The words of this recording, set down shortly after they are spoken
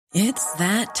It's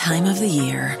that time of the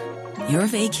year. Your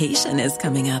vacation is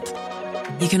coming up.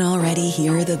 You can already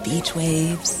hear the beach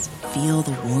waves, feel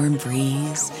the warm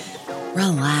breeze,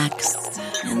 relax,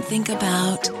 and think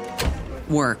about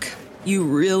work. You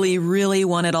really, really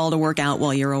want it all to work out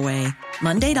while you're away.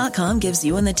 Monday.com gives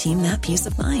you and the team that peace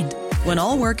of mind. When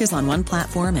all work is on one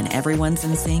platform and everyone's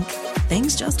in sync,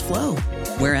 things just flow.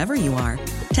 Wherever you are,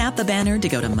 tap the banner to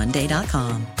go to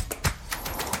Monday.com.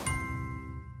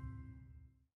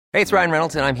 Hey, it's Ryan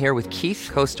Reynolds, and I'm here with Keith,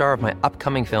 co-star of my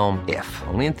upcoming film, If,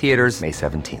 only in theaters May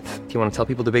 17th. Do you want to tell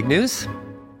people the big news?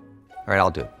 All right,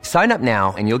 I'll do it. Sign up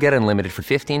now and you'll get unlimited for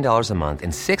 $15 a month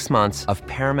and 6 months of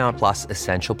Paramount Plus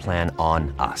Essential Plan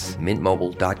on us.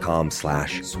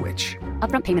 MintMobile.com/switch.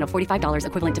 Upfront payment of $45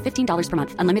 equivalent to $15 per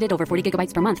month. Unlimited over 40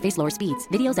 gigabytes per month. Face lower speeds.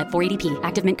 Videos at 480p.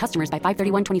 Active Mint customers by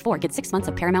 531.24 get 6 months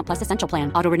of Paramount Plus Essential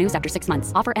Plan. Auto renews after 6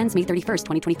 months. Offer ends May 31st,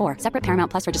 2024. Separate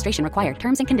Paramount Plus registration required.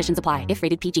 Terms and conditions apply if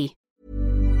rated PG.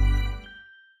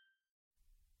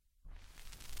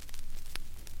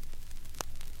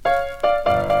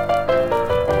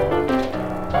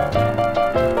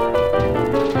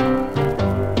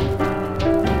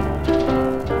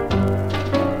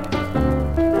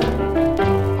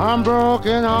 I'm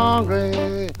broken,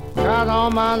 hungry, got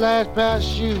on my last pair of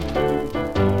shoes.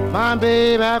 My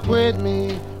baby back with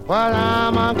me, what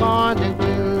am I going to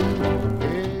do?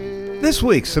 This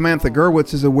week, Samantha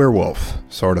Gurwitz is a werewolf,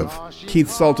 sort of.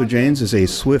 Keith Salter-Janes is a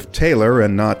swift tailor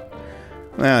and not...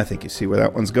 Well, I think you see where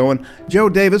that one's going. Joe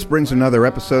Davis brings another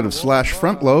episode of Slash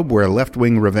Front Lobe, where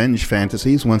left-wing revenge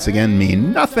fantasies once again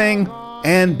mean nothing.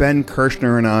 And Ben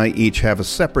Kirshner and I each have a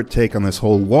separate take on this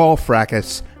whole wall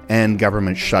fracas and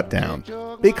government shutdown.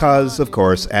 Because, of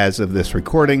course, as of this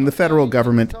recording, the federal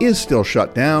government is still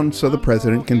shut down, so the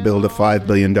president can build a $5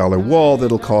 billion wall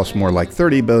that'll cost more like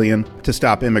 $30 billion to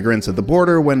stop immigrants at the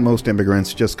border when most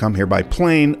immigrants just come here by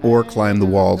plane or climb the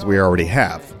walls we already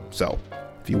have. So,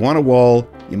 if you want a wall,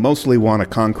 you mostly want a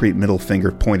concrete middle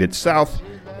finger pointed south,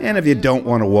 and if you don't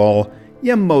want a wall,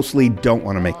 you mostly don't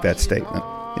want to make that statement.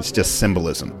 It's just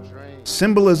symbolism.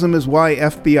 Symbolism is why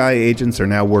FBI agents are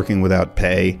now working without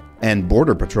pay, and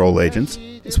Border Patrol agents.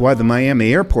 It's why the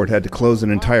Miami airport had to close an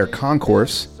entire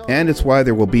concourse, and it's why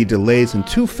there will be delays in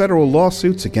 2 federal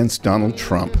lawsuits against Donald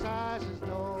Trump.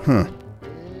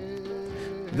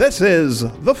 This is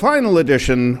the Final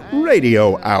Edition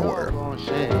Radio Hour.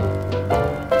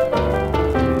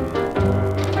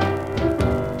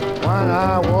 When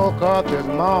I woke up this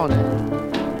morning,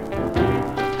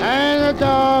 and the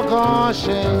doggone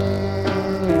shame.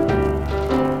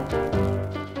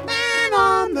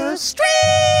 On the street.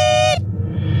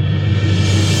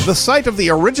 The site of the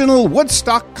original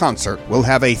Woodstock concert will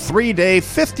have a 3-day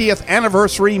 50th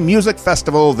anniversary music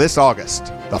festival this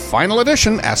August. The Final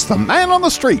Edition asks the man on the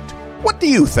street, what do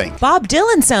you think? Bob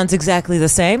Dylan sounds exactly the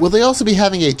same. Will they also be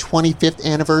having a 25th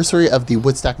anniversary of the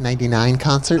Woodstock 99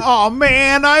 concert? Oh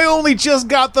man, I only just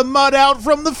got the mud out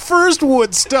from the first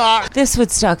Woodstock. This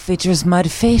Woodstock features mud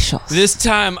facials. This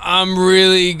time, I'm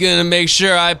really gonna make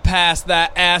sure I pass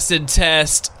that acid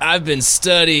test. I've been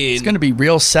studying. It's gonna be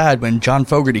real sad when John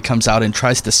Fogerty comes out and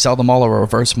tries to sell them all a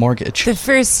reverse mortgage. The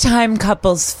first time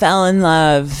couples fell in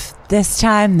love. This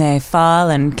time they fall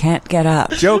and can't get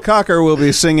up. Joe Cocker will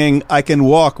be singing I Can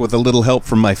Walk with a Little Help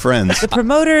from My Friends. The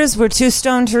promoters were too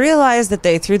stoned to realize that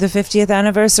they threw the 50th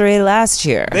anniversary last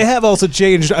year. They have also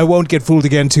changed I Won't Get Fooled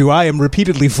Again too. I am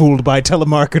repeatedly fooled by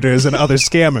telemarketers and other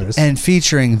scammers. And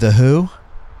featuring The Who?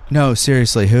 No,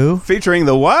 seriously, who? Featuring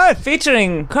the what?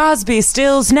 Featuring Crosby,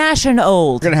 Stills, Nash and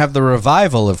Old. We're going to have the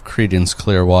revival of Creedence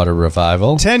Clearwater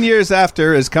Revival. 10 years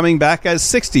after is coming back as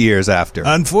 60 years after.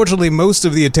 Unfortunately, most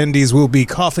of the attendees will be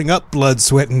coughing up blood,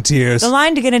 sweat, and tears. The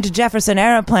line to get into Jefferson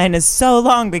Airplane is so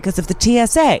long because of the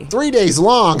TSA. 3 days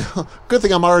long? Good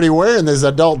thing I'm already wearing this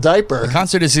adult diaper. The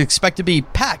concert is expected to be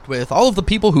packed with all of the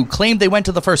people who claimed they went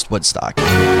to the first Woodstock.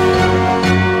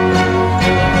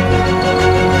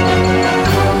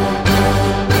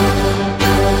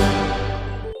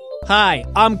 Hi,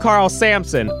 I'm Carl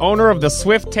Sampson, owner of the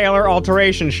Swift Tailor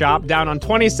Alteration Shop down on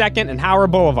 22nd and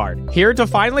Howard Boulevard. Here to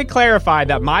finally clarify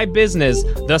that my business,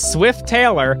 The Swift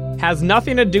Tailor, has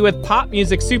nothing to do with pop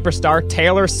music superstar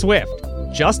Taylor Swift.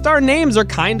 Just our names are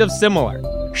kind of similar.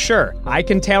 Sure, I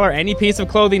can tailor any piece of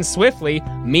clothing swiftly,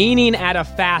 meaning at a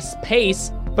fast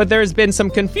pace, but there's been some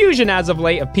confusion as of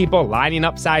late of people lining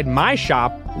upside my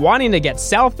shop wanting to get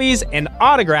selfies and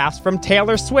autographs from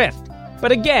Taylor Swift.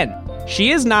 But again,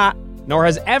 she is not, nor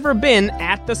has ever been,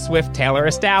 at the Swift Tailor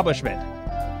establishment.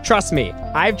 Trust me,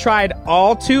 I've tried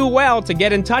all too well to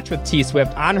get in touch with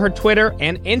T-Swift on her Twitter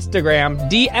and Instagram,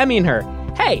 DMing her,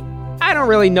 "Hey, I I don't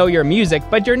really know your music,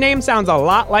 but your name sounds a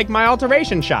lot like my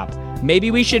alteration shop. Maybe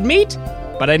we should meet?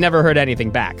 But I never heard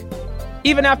anything back.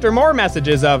 Even after more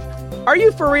messages of, are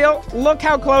you for real? Look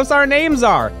how close our names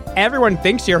are. Everyone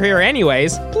thinks you're here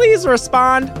anyways. Please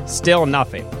respond. Still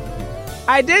nothing.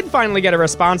 I did finally get a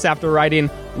response after writing,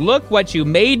 look what you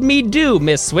made me do,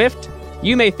 Miss Swift.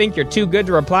 You may think you're too good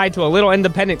to reply to a little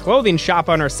independent clothing shop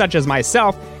owner such as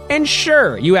myself, and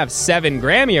sure, you have 7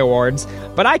 Grammy Awards,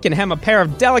 but I can hem a pair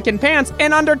of delicate pants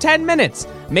in under 10 minutes.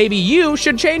 Maybe you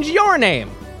should change your name.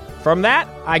 From that,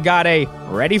 I got a,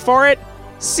 ready for it,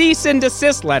 cease and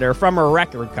desist letter from a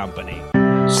record company.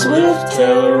 Swift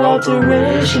Taylor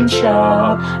Alteration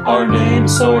Shop. Our name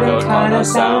sorta kinda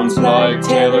sounds like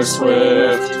Taylor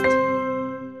Swift.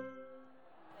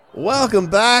 Welcome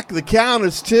back. The count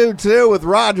is 2-2 with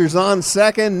Rogers on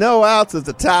second. No outs at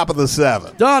the top of the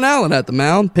 7th. Don Allen at the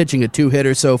mound, pitching a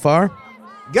 2-hitter so far.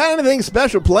 Got anything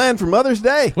special planned for Mother's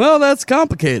Day? Well, that's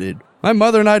complicated. My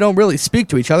mother and I don't really speak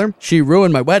to each other. She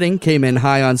ruined my wedding, came in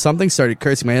high on something, started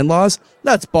cursing my in-laws.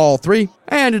 That's ball 3.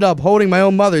 I ended up holding my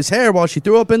own mother's hair while she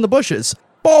threw up in the bushes.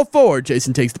 Ball 4,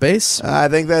 Jason takes the base. I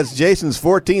think that's Jason's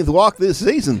 14th walk this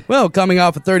season. Well, coming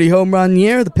off a 30 home run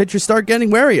year, the pitchers start getting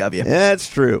wary of you. That's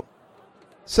true.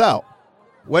 So,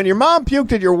 when your mom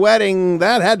puked at your wedding,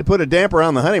 that had to put a damper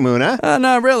on the honeymoon, huh?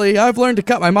 Not really. I've learned to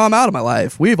cut my mom out of my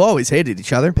life. We've always hated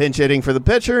each other. Pinch hitting for the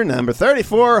pitcher, number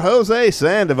 34, Jose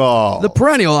Sandoval. The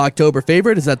perennial October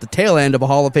favorite is at the tail end of a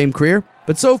Hall of Fame career,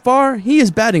 but so far, he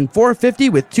is batting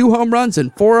 .450 with 2 home runs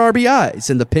and 4 RBIs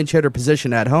in the pinch hitter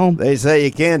position at home. They say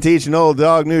you can't teach an old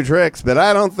dog new tricks, but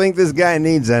I don't think this guy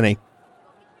needs any.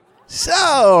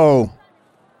 So,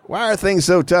 why are things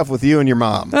so tough with you and your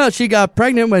mom? Well, she got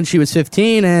pregnant when she was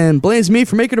 15 and blames me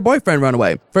for making her boyfriend run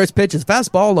away. First pitch is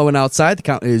fastball, low and outside. The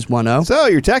count is 1-0. So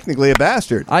you're technically a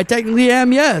bastard. I technically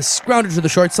am, yes. Grounded to the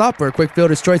shortstop for a quick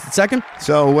fielder's choice at second.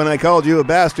 So when I called you a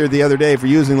bastard the other day for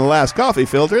using the last coffee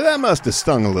filter, that must have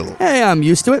stung a little. Hey, I'm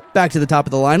used to it. Back to the top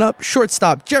of the lineup.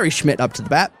 Shortstop Jerry Schmidt up to the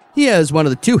bat. He has one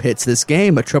of the 2 hits this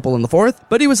game, a triple in the 4th,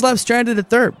 but he was left stranded at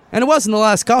third. And it wasn't the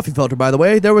last coffee filter, by the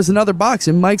way. There was another box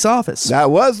in Mike's office.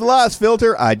 That was the last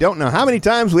filter. I don't know how many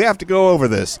times we have to go over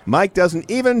this. Mike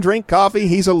doesn't even drink coffee.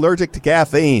 He's allergic to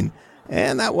caffeine.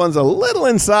 And that one's a little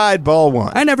inside ball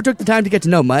 1. I never took the time to get to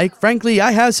know Mike. Frankly,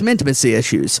 I have some intimacy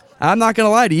issues. I'm not going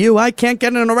to lie to you, I can't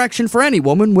get an erection for any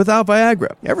woman without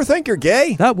Viagra. You ever think you're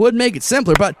gay? That would make it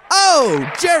simpler, but oh,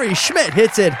 Jerry Schmidt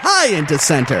hits it high into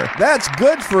center. That's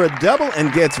good for a double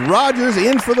and gets Rogers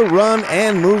in for the run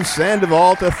and moves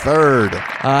Sandoval to third.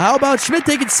 How about Schmidt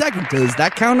taking second? Does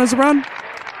that count as a run?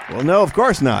 Well, no, of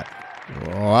course not.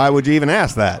 Why would you even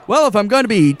ask that? Well, if I'm going to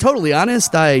be totally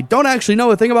honest, I don't actually know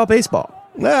a thing about baseball.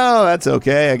 Well, that's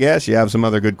okay, I guess. You have some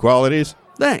other good qualities.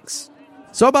 Thanks.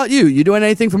 So about you? You doing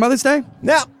anything for Mother's Day?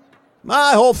 No.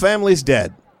 My whole family's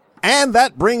dead. And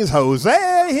that brings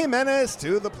Jose Jimenez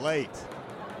to the plate.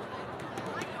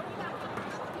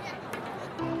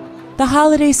 The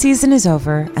holiday season is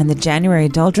over, and the January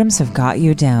doldrums have got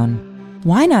you down.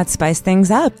 Why not spice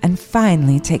things up and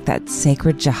finally take that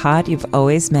sacred jihad you've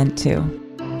always meant to?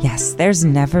 Yes, there's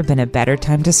never been a better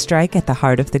time to strike at the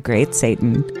heart of the great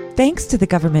Satan. Thanks to the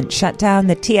government shutdown,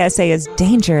 the TSA is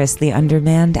dangerously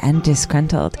undermanned and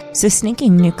disgruntled, so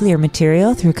sneaking nuclear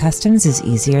material through customs is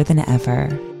easier than ever.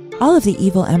 All of the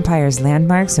evil empire's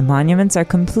landmarks and monuments are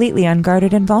completely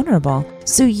unguarded and vulnerable,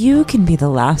 so you can be the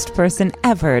last person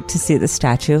ever to see the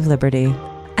Statue of Liberty.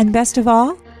 And best of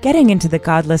all, getting into the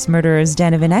godless murderer's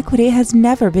den of inequity has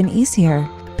never been easier,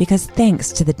 because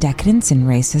thanks to the decadence and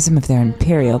racism of their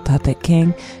imperial puppet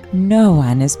king, no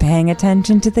one is paying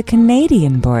attention to the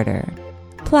Canadian border.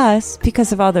 Plus,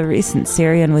 because of all the recent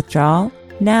Syrian withdrawal,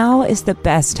 now is the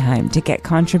best time to get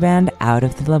contraband out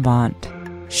of the Levant.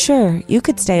 Sure, you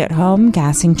could stay at home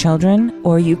gassing children,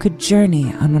 or you could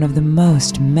journey on one of the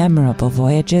most memorable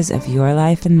voyages of your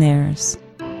life and theirs.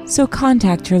 So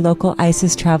contact your local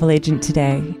ISIS travel agent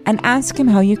today and ask him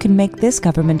how you can make this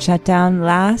government shutdown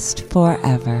last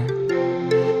forever.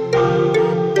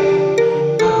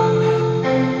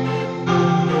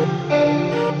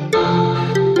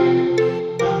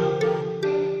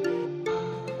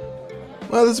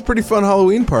 Well, this is a pretty fun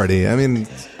Halloween party. I mean,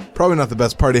 it's probably not the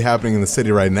best party happening in the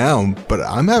city right now, but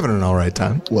I'm having an all right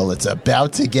time. Well, it's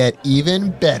about to get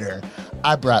even better.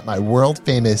 I brought my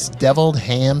world-famous deviled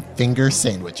ham finger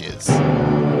sandwiches.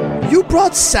 You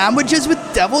brought sandwiches with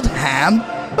deviled ham?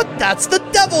 But that's the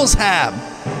devil's ham!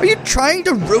 Are you trying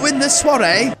to ruin this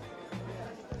soiree?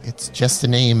 It's just a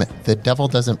name. The devil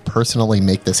doesn't personally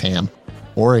make this ham.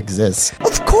 Or exists.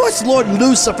 Of course Lord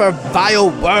Lucifer,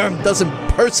 vile worm, doesn't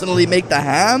personally make the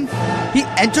ham. He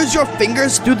enters your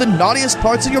fingers through the naughtiest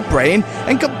parts of your brain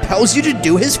and compels you to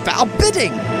do his foul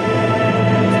bidding.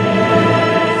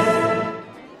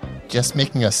 Just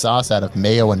making a sauce out of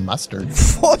mayo and mustard.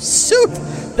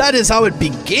 Forsooth, that is how it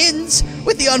begins,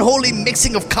 with the unholy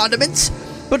mixing of condiments.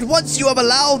 But once you have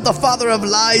allowed the father of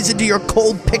lies into your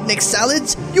cold picnic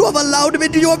salads, you have allowed him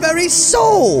into your very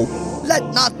soul.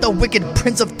 Let not the wicked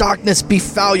prince of darkness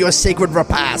befoul your sacred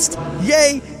repast.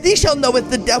 Yea, thee shall knoweth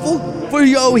the devil, for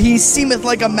yo he seemeth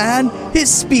like a man,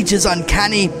 his speech is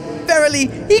uncanny. Verily,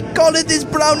 he calleth his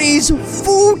brownies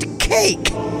food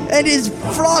cake, and his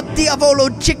fraud diavolo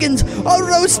chickens are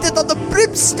roasted on the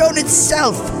brimstone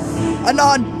itself.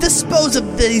 Anon, dispose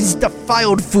of these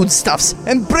defiled foodstuffs,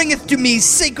 and bringeth to me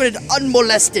sacred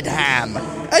unmolested ham.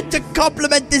 And to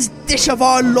complement this dish of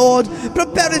our Lord,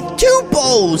 prepareth 2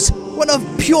 bowls, one of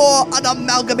pure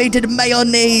unamalgamated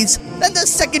mayonnaise, and the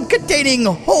second containing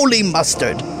holy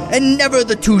mustard, and never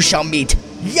the two shall meet.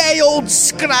 Yea, old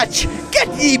Scratch, get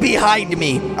ye behind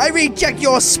me! I reject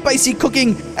your spicy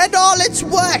cooking and all its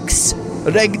works!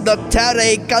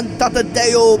 Regnatere cantata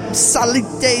Deo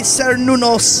salite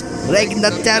cernunos,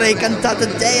 regnatere cantata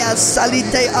Dea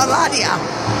salite aradia,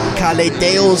 cale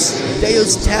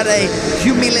Deus terre,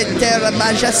 humiliter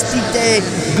majestite,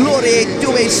 gloriae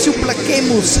tue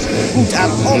supplicamus, ut ad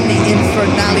omni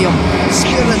infernalium,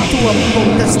 spirituum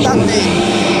potestate.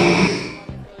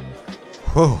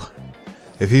 Whoa.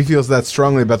 If he feels that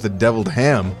strongly about the deviled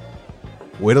ham,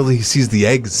 wait till he sees the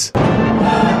eggs.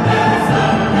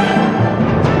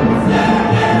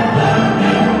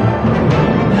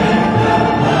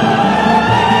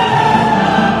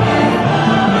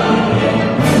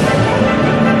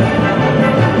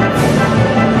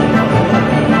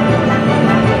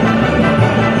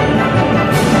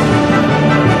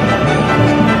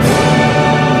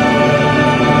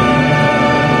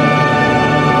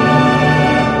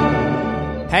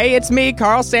 Hey, it's me,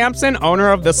 Carl Sampson, owner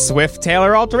of the Swift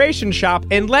Taylor Alteration Shop,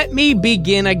 and let me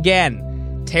begin again.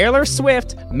 Taylor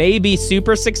Swift may be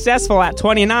super successful at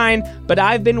 29, but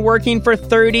I've been working for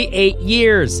 38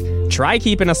 years. Try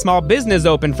keeping a small business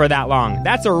open for that long.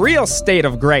 That's a real state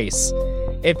of grace.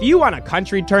 If you want a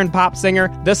country-turned-pop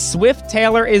singer, the Swift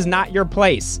Tailor is not your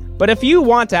place. But if you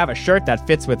want to have a shirt that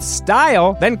fits with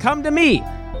style, then come to me.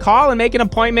 Call and make an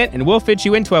appointment, and we'll fit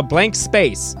you into a blank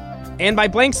space. And by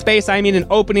blank space, I mean an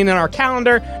opening in our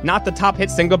calendar, not the top hit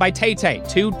single by Tay-Tay.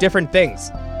 2 different things.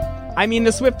 I mean,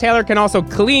 the Swift Tailor can also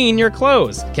clean your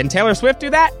clothes. Can Taylor Swift do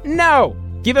that? No!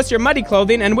 Give us your muddy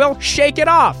clothing and we'll shake it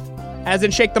off. As in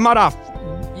shake the mud off.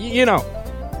 You know.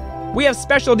 We have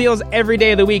special deals every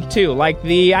day of the week, too, like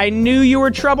the I Knew You Were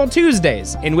Trouble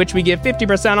Tuesdays, in which we give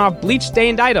 50% off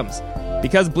bleach-stained items.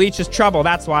 Because bleach is trouble,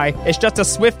 that's why. It's just a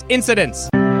Swift incidence.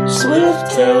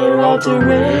 Swift Taylor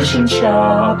Alteration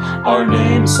Shop. Our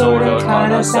name sorta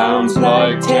kinda sounds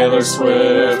like Taylor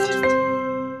Swift.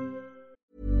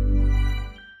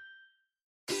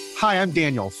 Hi, I'm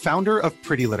Daniel, founder of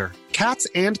Pretty Litter. Cats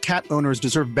and cat owners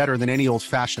deserve better than any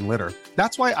old-fashioned litter.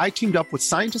 That's why I teamed up with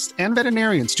scientists and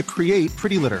veterinarians to create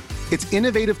Pretty Litter. Its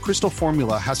innovative crystal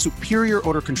formula has superior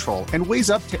odor control and weighs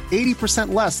up to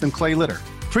 80% less than clay litter.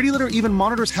 Pretty Litter even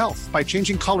monitors health by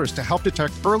changing colors to help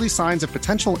detect early signs of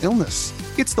potential illness.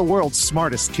 It's the world's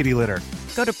smartest kitty litter.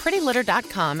 Go to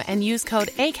prettylitter.com and use code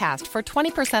ACAST for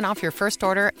 20% off your first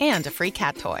order and a free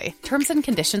cat toy. Terms and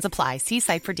conditions apply. See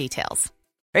site for details.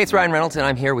 Hey, it's Ryan Reynolds, and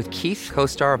I'm here with Keith,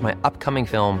 co-star of my upcoming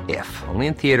film, If, only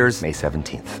in theaters May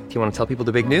 17th. Do you want to tell people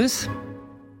the big news?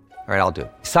 All right, I'll do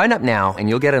it. Sign up now and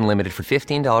you'll get unlimited for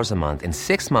 $15 a month and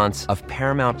 6 months of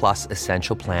Paramount Plus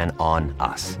Essential Plan on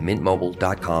us.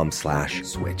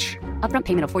 MintMobile.com/switch. Upfront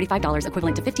payment of $45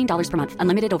 equivalent to $15 per month.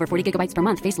 Unlimited over 40 gigabytes per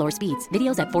month. Face lower speeds.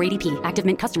 Videos at 480p. Active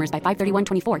Mint customers by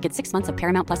 531.24 get 6 months of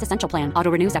Paramount Plus Essential Plan.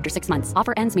 Auto renews after 6 months.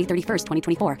 Offer ends May 31st,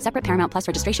 2024. Separate Paramount Plus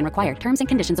registration required. Terms and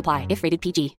conditions apply if rated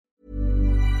PG.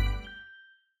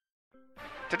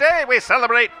 Today we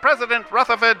celebrate President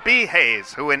Rutherford B.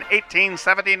 Hayes, who in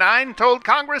 1879 told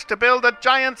Congress to build a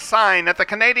giant sign at the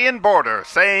Canadian border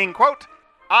saying, quote,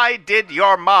 "I did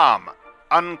your mom,"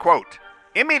 unquote.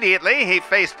 Immediately, he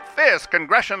faced fierce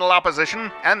congressional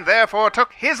opposition and therefore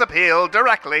took his appeal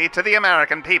directly to the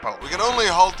American people. We can only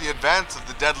halt the advance of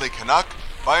the deadly Canuck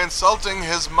by insulting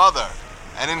his mother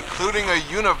and including a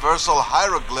universal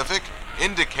hieroglyphic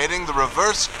indicating the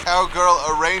reverse cowgirl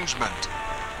arrangement.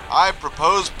 I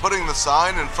propose putting the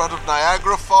sign in front of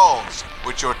Niagara Falls,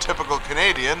 which your typical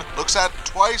Canadian looks at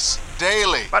twice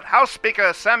daily. But House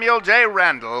Speaker Samuel J.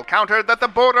 Randall countered that the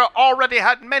border already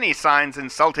had many signs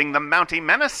insulting the Mountie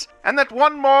menace, and that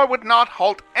one more would not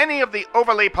halt any of the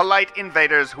overly polite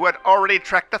invaders who had already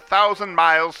trekked 1,000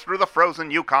 miles through the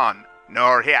frozen Yukon.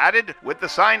 Nor, he added, would the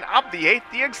sign obviate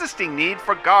the existing need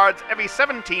for guards every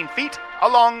 17 feet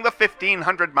along the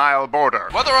 1,500-mile border.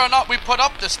 Whether or not we put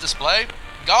up this display,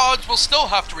 guards will still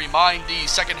have to remind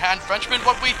these second-hand Frenchmen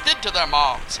what we did to their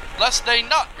moms, lest they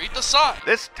not read the sign.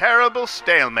 This terrible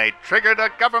stalemate triggered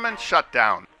a government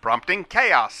shutdown, prompting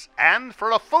chaos and,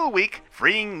 for a full week,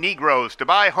 freeing Negroes to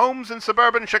buy homes in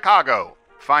suburban Chicago.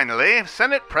 Finally,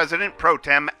 Senate President Pro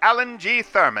Tem Alan G.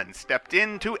 Thurman stepped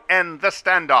in to end the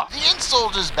standoff. The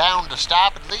insult is bound to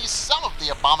stop at least some of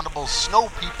the abominable snow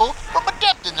people from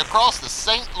attempting to cross the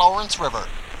St. Lawrence River.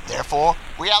 Therefore,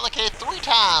 we allocate 3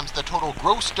 times the total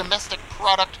gross domestic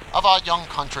product of our young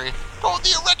country toward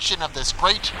the erection of this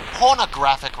great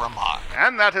pornographic remark.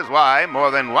 And that is why,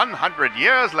 more than 100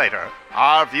 years later,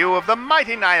 our view of the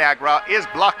mighty Niagara is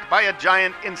blocked by a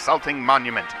giant insulting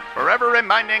monument, forever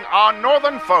reminding our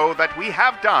northern foe that we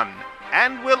have done,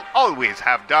 and will always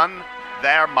have done,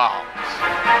 their moms.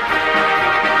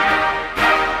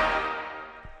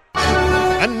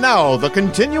 And now, the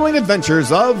continuing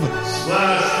adventures of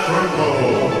Slash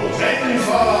Purple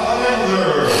Chainsaw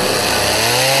Avenger.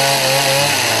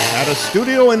 At a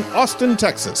studio in Austin,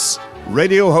 Texas,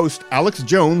 radio host Alex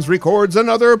Jones records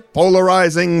another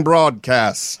polarizing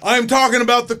broadcast. I'm talking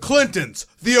about the Clintons,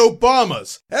 the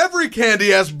Obamas, every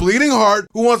candy-ass bleeding heart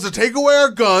who wants to take away our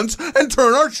guns and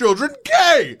turn our children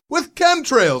gay with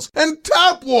chemtrails and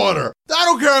tap water. I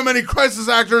don't care how many crisis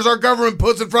actors our government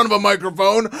puts in front of a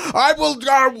microphone. I will...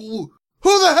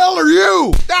 who the hell are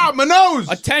you? Ah, my nose!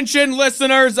 Attention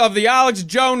listeners of the Alex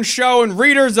Jones Show and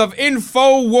readers of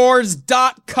Infowars.com.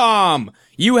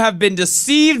 You have been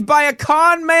deceived by a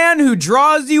con man who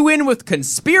draws you in with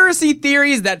conspiracy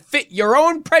theories that fit your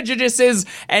own prejudices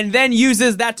and then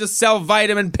uses that to sell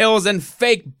vitamin pills and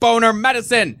fake boner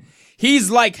medicine.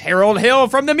 He's like Harold Hill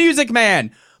from The Music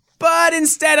Man. But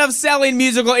instead of selling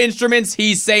musical instruments,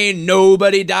 he's saying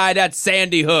nobody died at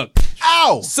Sandy Hook.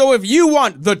 Ow! So if you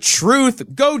want the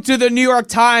truth, go to the New York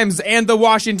Times and the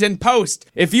Washington Post.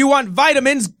 If you want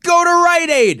vitamins, go to Rite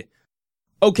Aid.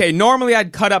 Okay, normally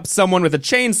I'd cut up someone with a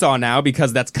chainsaw now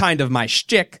because that's kind of my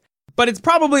shtick, but it's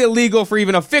probably illegal for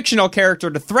even a fictional character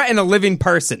to threaten a living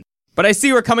person. But I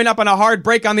see we're coming up on a hard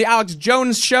break on the Alex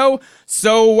Jones Show,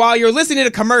 so while you're listening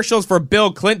to commercials for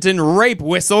Bill Clinton rape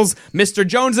whistles, Mr.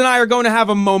 Jones and I are going to have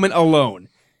a moment alone.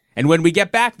 And when we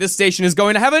get back, this station is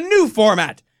going to have a new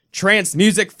format, trance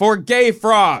music for gay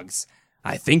frogs.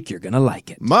 I think you're gonna like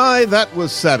it. My, that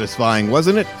was satisfying,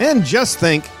 wasn't it? And just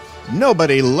think,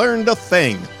 nobody learned a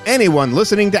thing. Anyone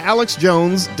listening to Alex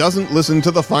Jones doesn't listen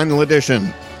to the final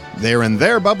edition. They're in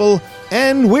their bubble,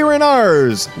 and we're in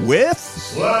ours with...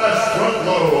 Slash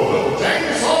Truckload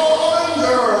Chainsaw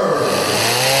Avenger.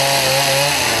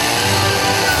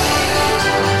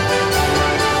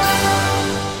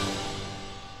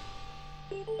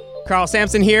 Carl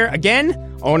Sampson here,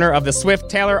 again, owner of the Swift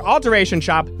Taylor Alteration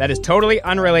Shop that is totally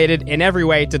unrelated in every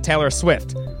way to Taylor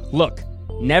Swift. Look,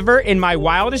 never in my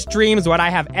wildest dreams would I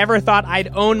have ever thought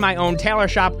I'd own my own tailor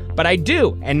shop, but I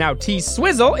do, and now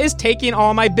T-Swizzle is taking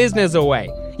all my business away.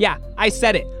 Yeah, I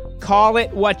said it. Call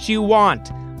it what you want.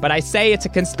 But I say it's a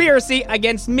conspiracy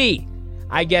against me.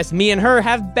 I guess me and her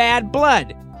have bad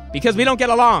blood, because we don't get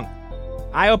along.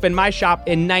 I opened my shop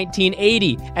in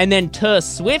 1980, and then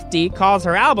Swifty calls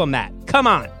her album that. Come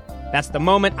on. That's the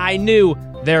moment I knew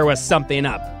there was something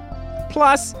up.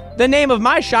 Plus, the name of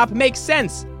my shop makes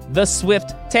sense. The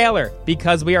Swift Tailor,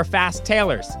 because we are fast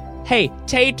tailors. Hey,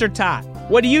 Tater Tot,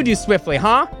 what do you do swiftly,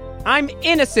 huh? I'm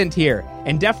innocent here,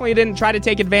 and definitely didn't try to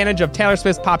take advantage of Taylor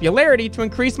Swift's popularity to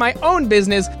increase my own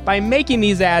business by making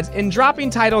these ads and dropping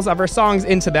titles of her songs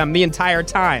into them the entire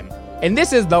time. And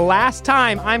this is the last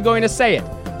time I'm going to say it,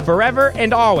 forever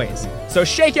and always. So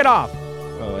shake it off.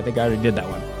 Oh, I think I already did that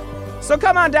one. So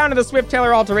come on down to the Swift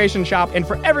Taylor Alteration Shop, and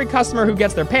for every customer who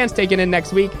gets their pants taken in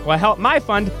next week will help my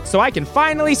fund so I can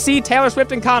finally see Taylor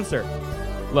Swift in concert.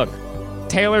 Look,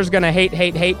 Taylor's gonna hate,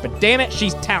 but damn it,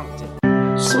 she's talented.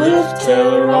 Swift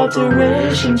Taylor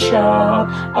Alteration Shop.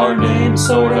 Our name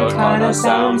sorta kinda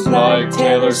sounds like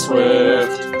Taylor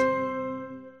Swift.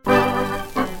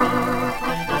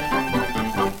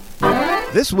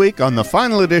 This week on the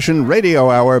final edition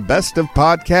Radio Hour Best of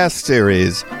Podcast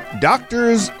series,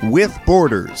 Doctors with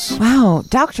Borders. Wow,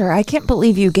 doctor, I can't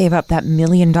believe you gave up that $1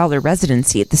 million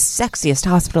residency at the sexiest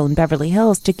hospital in Beverly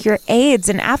Hills to cure AIDS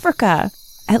in Africa.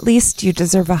 At least you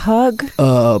deserve a hug.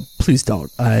 Please don't.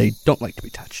 I don't like to be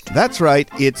touched. That's right,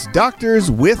 it's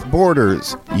Doctors with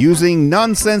Borders, using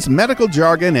nonsense medical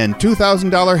jargon and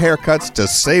 $2,000 haircuts to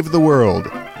save the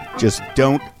world. Just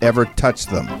don't ever touch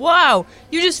them. Wow,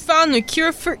 you just found the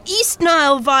cure for East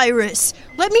Nile virus.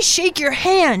 Let me shake your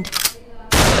hand.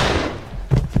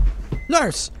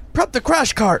 Nurse, prep the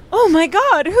crash cart. Oh my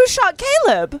god, who shot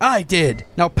Caleb? I did.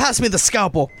 Now pass me the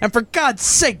scalpel, and for God's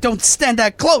sake, don't stand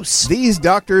that close. These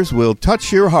doctors will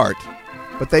touch your heart,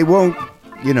 but they won't,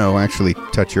 actually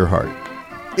touch your heart.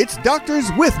 It's Doctors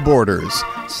with Borders,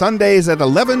 Sundays at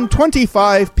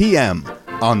 11:25 p.m.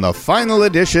 on the Final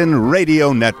Edition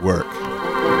Radio Network.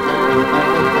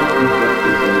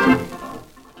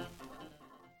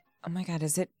 Oh my god,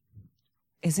 is it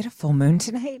a full moon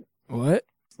tonight? What?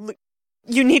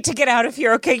 You need to get out of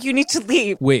here, okay? You need to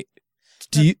leave. Wait,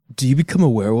 do you become a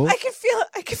werewolf? I can feel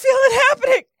it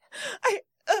happening.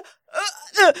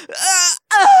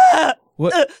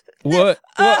 What? What?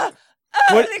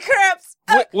 The cramps.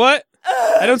 What?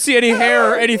 I don't see any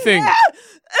hair or anything.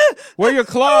 Where are your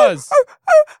claws?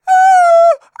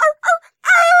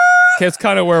 Okay, it's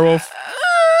kind of werewolf.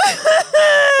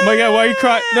 Oh my god, why are you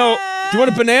crying? No. Do you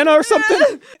want a banana or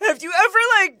something? Have you ever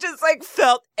just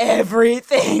felt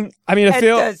everything? I mean, at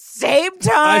the same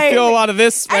time? I feel a lot of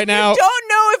this right now. I don't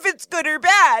know if it's good or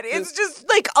bad. It's just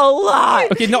a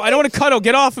lot. Okay, no, I don't want to cuddle.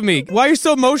 Get off of me. Why are you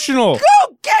so emotional?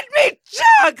 Go get me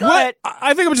chocolate. What?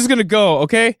 I think I'm just gonna go.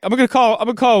 Okay, I'm gonna call a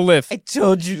Lyft. I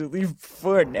told you to leave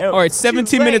before now. All right,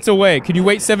 17 minutes away. Can you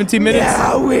wait 17 minutes?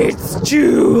 Now it's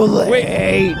too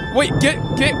late. Wait, get.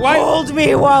 Why? Hold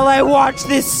me while I watch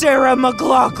this Sarah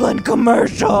McLachlan commercial.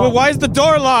 Well, why is the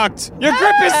door locked? Your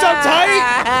grip is so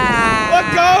tight.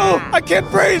 Let go. I can't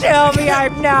breathe. Tell me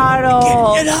I'm not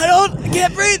old. You're not old. I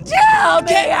can't breathe. Tell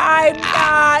me I'm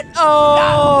not old.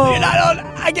 No, you're not old.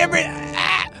 I can't breathe.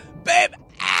 Babe.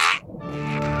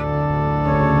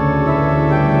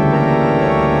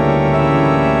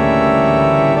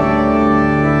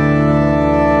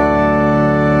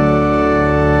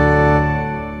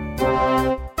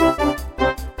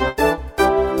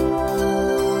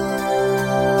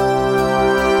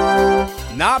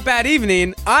 Not bad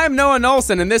evening. I'm Noah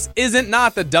Nolson, and this isn't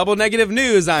not the double negative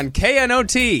news on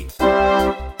KNOT.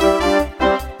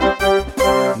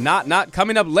 Not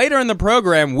coming up later in the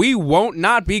program, we won't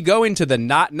not be going to the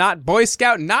Not Boy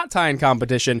Scout knot tying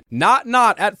competition, Not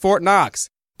at Fort Knox.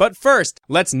 But first,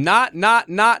 let's not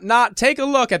take a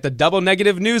look at the double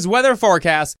negative news weather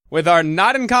forecast with our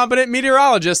not incompetent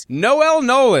meteorologist, Noelle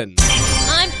Nolan.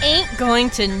 I ain't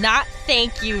going to not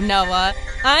thank you, Noah.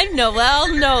 I'm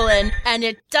Noelle Nolan, and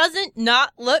it doesn't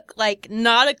not look like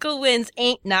nautical winds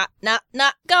ain't not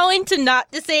going to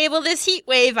not disable this heat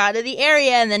wave out of the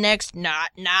area in the next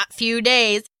not few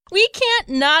days. We can't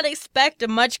not expect a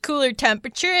much cooler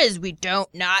temperature as we don't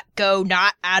not go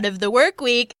not out of the work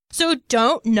week. So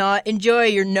don't not enjoy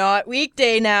your not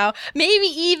weekday now. Maybe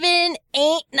even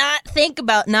ain't not think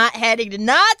about not heading to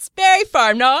Knott's Berry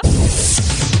Farm, no?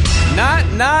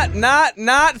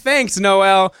 Not, thanks,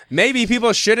 Noelle. Maybe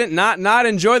people shouldn't not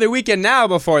enjoy the weekend now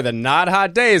before the not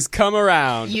hot days come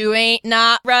around. You ain't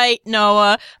not right,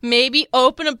 Noah. Maybe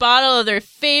open a bottle of their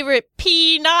favorite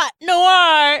Pinot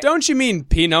Noir. Don't you mean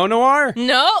Pinot Noir?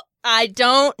 No, I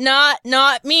don't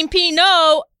not mean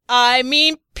Pinot. I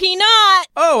mean Peanut.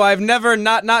 Oh, I've never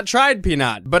not tried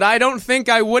peanut, but I don't think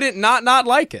I wouldn't not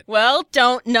like it. Well,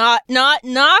 don't not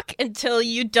knock until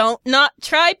you don't not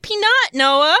try peanut,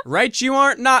 Noah. Right you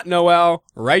aren't not, Noelle.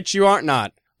 Right you aren't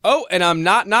not. Oh, and I'm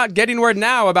not getting word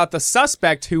now about the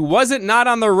suspect who wasn't not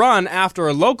on the run after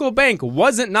a local bank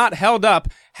wasn't not held up,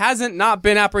 hasn't not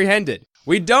been apprehended.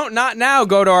 We don't not now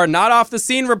go to our not off the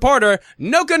scene reporter,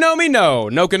 Nokonomi No.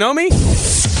 Nokonomi?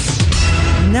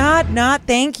 Not,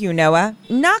 thank you, Noah.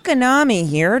 Nakanami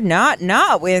here,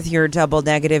 not with your double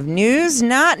negative news,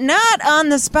 not on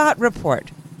the spot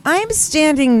report. I'm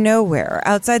standing nowhere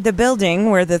outside the building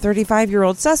where the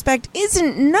 35-year-old suspect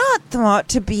isn't not thought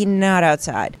to be not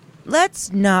outside.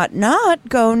 Let's not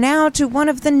go now to one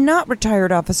of the not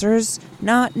retired officers,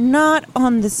 not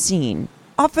on the scene.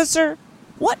 Officer,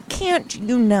 what can't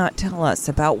you not tell us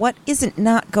about what isn't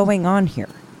not going on here?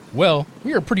 Well,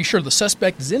 we are pretty sure the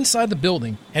suspect is inside the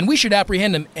building, and we should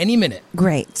apprehend him any minute.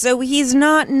 Great. So he's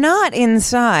not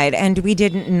inside, and we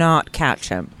didn't not catch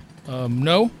him.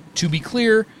 No. To be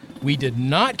clear, we did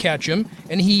not catch him,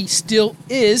 and he still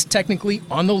is technically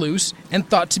on the loose and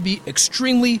thought to be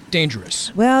extremely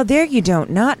dangerous. Well, there you don't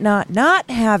not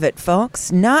have it,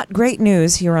 folks. Not great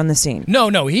news here on the scene.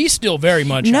 No, he's still very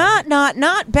much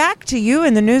not back to you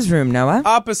in the newsroom, Noah.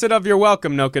 Opposite of your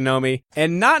welcome, Nokonomi.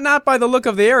 And not by the look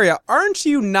of the area, aren't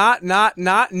you not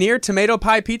near Tomato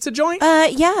Pie Pizza Joint?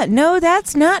 Yeah, no,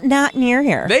 that's not near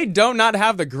here. They don't not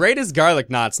have the greatest garlic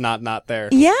knots not there.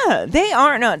 Yeah, they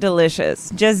are not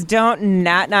delicious. Just don't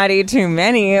not eat too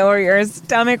many or your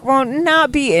stomach won't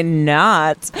not be in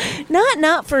knots.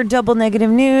 Not for double negative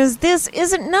news. This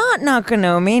isn't not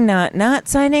Nokonomi. Not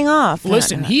signing off.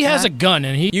 Listen, he has a gun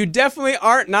and he... You definitely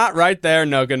aren't not right there,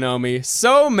 Nokonomi.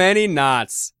 So many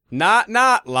knots. Not,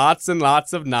 lots and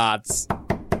lots of knots.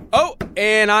 Oh,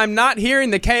 and I'm not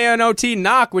hearing the KNOT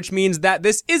knock, which means that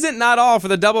this isn't not all for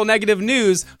the double negative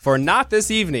news for Not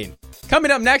this evening.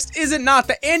 Coming up next, Isn't Not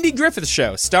the Andy Griffith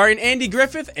Show, starring Andy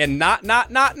Griffith and not Don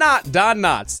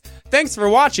Knotts. Thanks for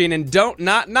watching, and don't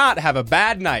not have a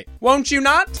bad night. Won't you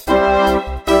not?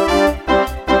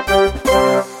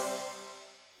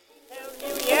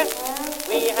 Yes,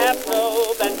 we have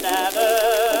no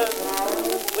bananas.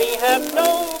 We have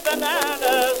no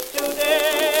bananas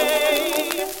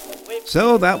today.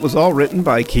 So that was all written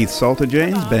by Keith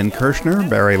Saltajanes, Ben Kirshner,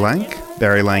 Barry Lank.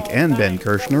 Barry Lank and Ben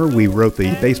Kirshner, we wrote the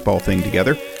baseball thing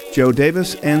together, Joe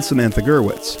Davis and Samantha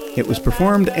Gerwitz. It was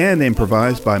performed and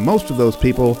improvised by most of those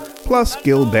people, plus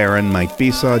Gil Barron, Mike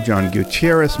Bisa, John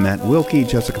Gutierrez, Matt Wilkie,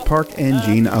 Jessica Park, and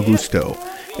Gene Augusto.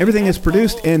 Everything is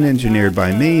produced and engineered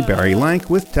by me, Barry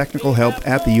Lank, with technical help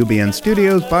at the UBN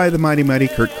studios by the mighty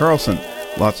Kurt Carlson.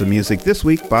 Lots of music this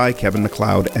week by Kevin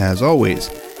MacLeod, as always.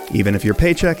 Even if your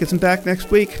paycheck isn't back next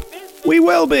week, we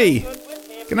will be.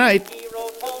 Good night.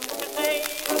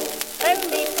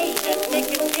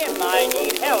 I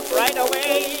need help right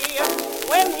away.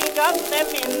 When he got them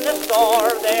in the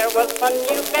store, there was fun,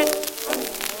 you bet.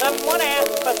 Someone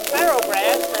asked for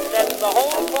sparrowgrass, and then the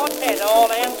whole quartet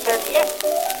all answered yes.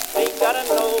 We got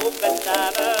no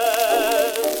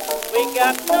bananas. We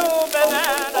got no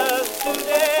bananas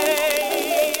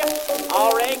today.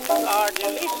 Our eggs are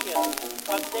delicious,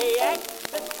 but they act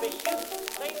suspicious.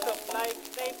 They look like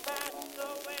they passed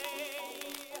away.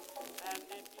 And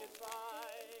if you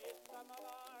try some of our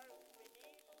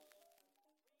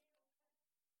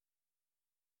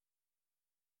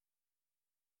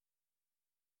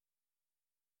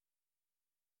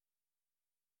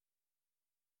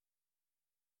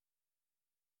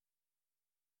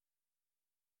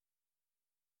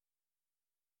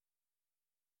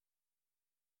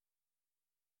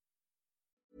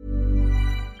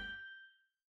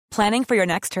Planning for your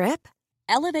next trip?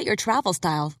 Elevate your travel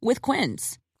style with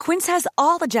Quince. Quince has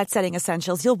all the jet-setting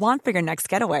essentials you'll want for your next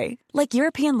getaway, like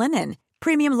European linen,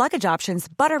 premium luggage options,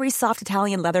 buttery soft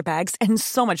Italian leather bags, and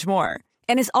so much more.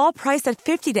 And is all priced at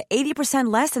 50 to 80%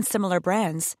 less than similar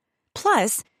brands.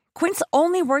 Plus, Quince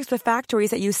only works with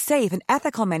factories that use safe and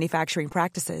ethical manufacturing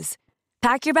practices.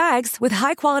 Pack your bags with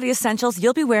high-quality essentials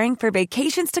you'll be wearing for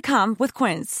vacations to come with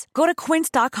Quince. Go to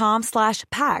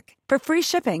quince.com/pack for free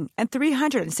shipping and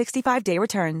 365-day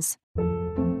returns.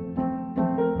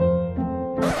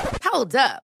 Hold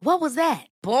up. What was that?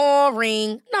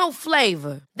 Boring. No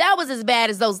flavor. That was as bad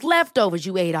as those leftovers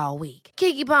you ate all week.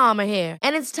 Keke Palmer here,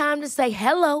 and it's time to say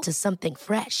hello to something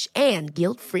fresh and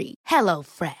guilt-free. Hello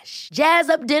Fresh. Jazz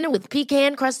up dinner with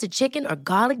pecan-crusted chicken or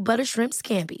garlic butter shrimp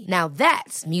scampi. Now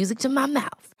that's music to my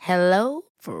mouth. Hello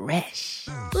Fresh.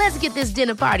 Let's get this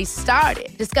dinner party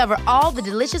started. Discover all the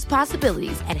delicious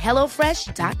possibilities at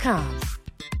HelloFresh.com.